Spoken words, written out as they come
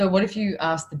what if you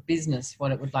asked the business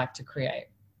what it would like to create?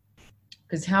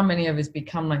 Because how many of us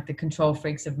become like the control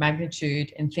freaks of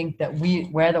magnitude and think that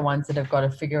we're the ones that have got to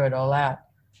figure it all out?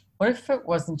 What if it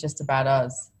wasn't just about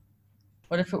us?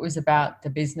 What if it was about the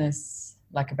business,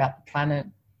 like about the planet,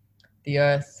 the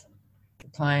earth, the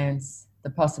clients, the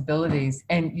possibilities,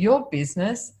 and your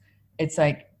business? It's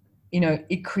like,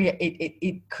 it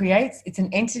creates, it's an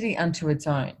entity unto its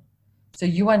own. So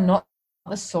you are not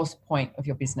the source point of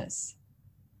your business.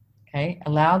 Okay.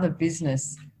 Allow the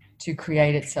business to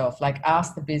create itself. Like,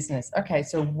 ask the business, okay,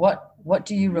 so what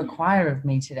do you require of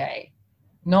me today?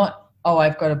 Not, oh,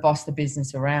 I've got to boss the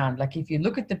business around. Like, if you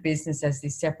look at the business as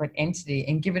this separate entity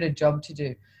and give it a job to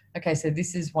do, okay, so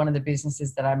this is one of the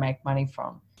businesses that I make money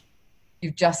from.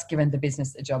 You've just given the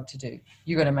business a job to do.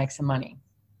 You got to make some money.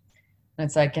 And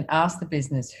it's like, and ask the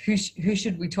business, who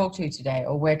should we talk to today,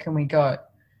 or where can we go?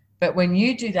 But when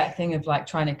you do that thing of like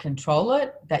trying to control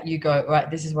it, that you go,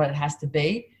 right, this is what it has to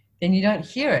be, then you don't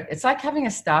hear it. It's like having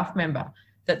a staff member,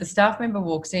 that the staff member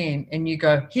walks in and you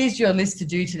go, here's your list to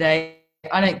do today.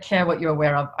 I don't care what you're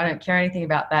aware of. I don't care anything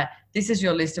about that. This is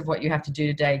your list of what you have to do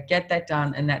today. Get that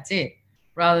done, and that's it.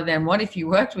 Rather than, what if you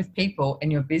worked with people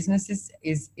and your business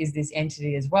is this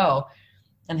entity as well,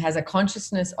 and has a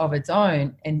consciousness of its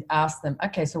own, and ask them,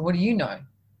 okay, so what do you know?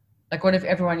 Like, what if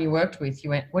everyone you worked with,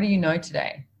 you went, what do you know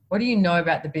today? What do you know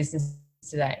about the business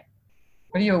today?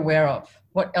 What are you aware of?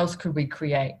 What else could we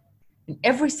create? And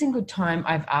every single time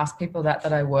I've asked people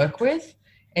that I work with,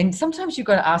 and sometimes you've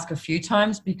got to ask a few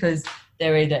times because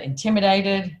they're either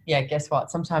intimidated. Yeah, guess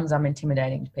what? Sometimes I'm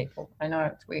intimidating to people. I know,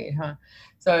 it's weird, huh?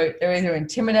 So they're either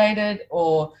intimidated,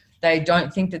 or they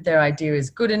don't think that their idea is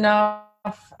good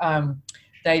enough.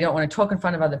 They don't want to talk in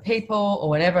front of other people or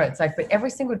whatever. It's like, but every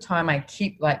single time I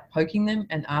keep like poking them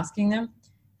and asking them,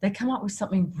 they come up with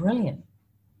something brilliant,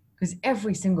 because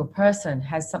every single person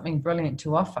has something brilliant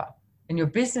to offer, and your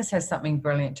business has something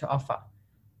brilliant to offer.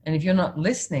 And if you're not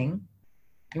listening,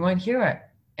 you won't hear it.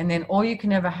 And then all you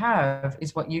can ever have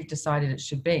is what you've decided it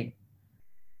should be.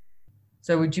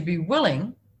 So would you be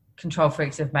willing, control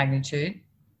freaks of magnitude,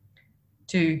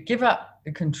 to give up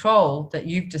the control that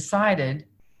you've decided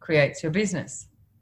creates your business?